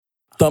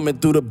Thumbing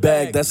through the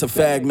bag, that's a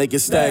fact. Make it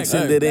stack,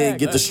 send it in,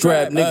 get the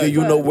strap. Nigga,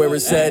 you know where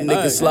it's at.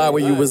 Nigga, slide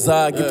where you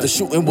reside. Get the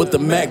shooting with the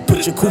Mac.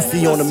 Put your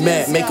kufi on the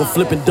mat. Make a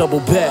flip and double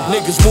back.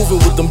 Niggas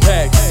moving with them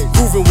packs.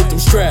 Grooving with them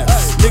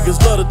straps.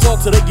 Niggas love to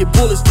talk till they get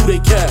bullets through they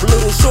cap.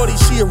 Little shorty,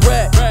 she a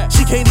rat.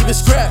 She can't even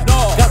strap.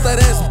 Got that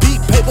ass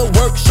beat,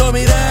 paperwork, show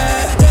me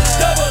that.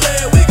 Double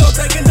A, we gon'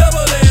 taking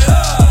double A.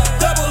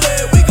 Double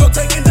A, we gon'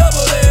 taking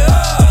double A.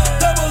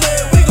 Double A,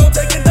 we gon'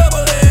 taking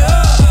double A.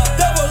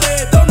 Double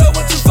A, don't know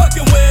what you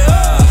fucking with.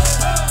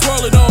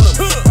 Twirling on them,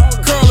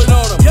 curling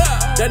on them.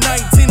 That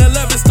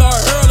 1911 start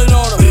hurling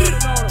on them.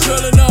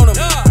 Drilling on them,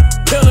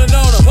 killing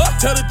on them.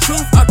 Tell the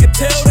truth, I can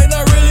tell they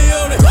not really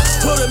on it.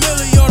 Put a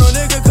million on a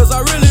nigga, cause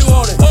I really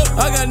want it.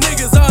 I got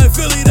niggas out in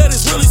Philly that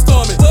is really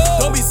storming.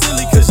 Don't be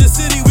silly, cause your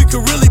city, we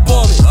could really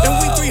bomb it. And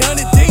we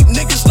 300 deep,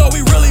 niggas know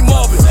we really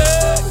mobbing.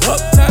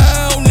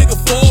 Uptown, nigga,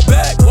 fall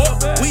back.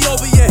 We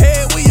over your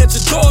head, we at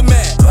your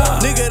doormat.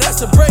 Nigga,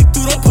 that's a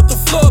breakthrough, don't put the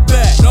floor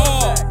back.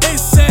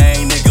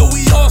 Insane, nigga,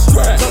 we all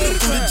strapped. Coming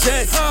through the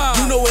jets,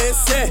 you know where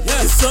it's at.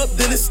 It's up,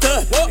 then it's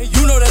stuck,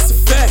 you know that's a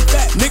fact.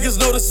 Niggas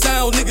know the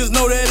sound, niggas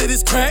know that it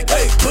is crack.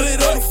 Put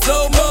it on the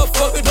floor,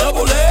 motherfucker,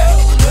 double that.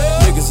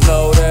 Niggas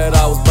know that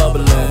I was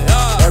bubbling.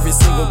 Every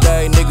single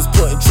day, niggas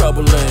putting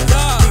trouble in.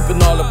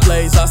 Keeping all the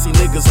plays, I see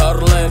niggas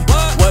huddling.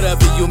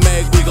 Whatever you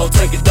make, we gon'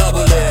 take it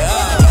double A.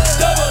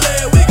 Double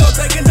A, we gon'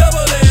 take it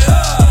double A.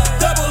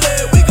 Double A,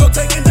 we gon'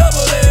 take it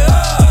double A.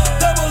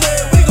 Double A,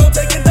 we gon'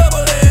 take it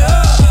double A.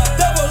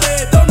 Double A,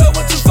 don't know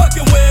what you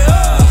fucking with.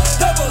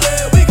 Double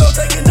A, we gon'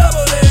 take it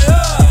double A.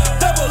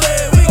 Double A,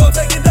 we gon'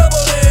 take it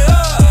double A.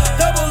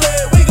 Double A,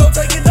 we gon'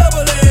 take it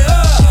double A.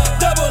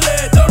 Double A,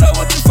 don't know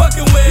what you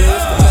fucking with. Yeah,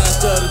 it's the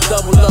master of the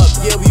double up.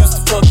 Yeah, we used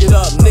to fuck it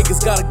up.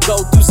 Niggas gotta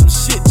go through some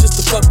shit just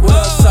to fuck with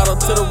us. Shout out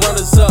to the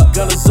runners up,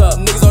 gunners up.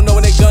 Niggas don't know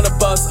when they gonna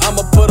bust.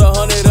 I'ma put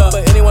 100 up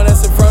for anyone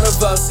that's in front of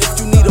us. If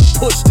you need a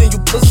push, then you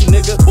pussy,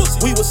 nigga.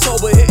 We was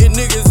sober hitting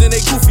niggas and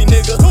they goofy,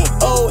 nigga.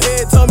 Old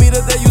head told me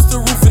that they used to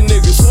roofing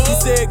niggas. He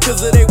said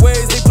cause of their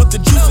ways, they put the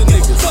juice in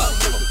niggas.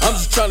 I'm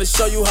just trying to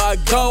show you how I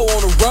go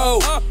on the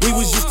road. We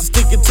was used to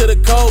sticking to the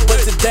code, but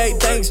today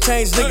things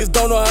change, niggas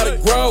don't know how to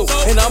grow.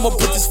 And I'ma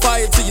put this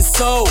fire to your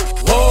soul.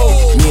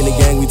 Whoa. Me and the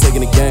gang, we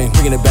taking the game,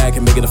 bringing it back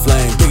and making it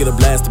flame. Bigger the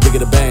blast, the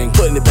bigger the bang.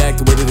 Putting it back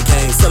the way that it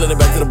came. Selling it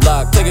back to the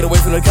block, take it away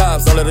from the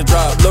cops, don't let it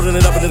drop. Loading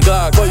it up in the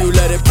Glock, before you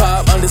let it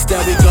pop.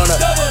 Understand we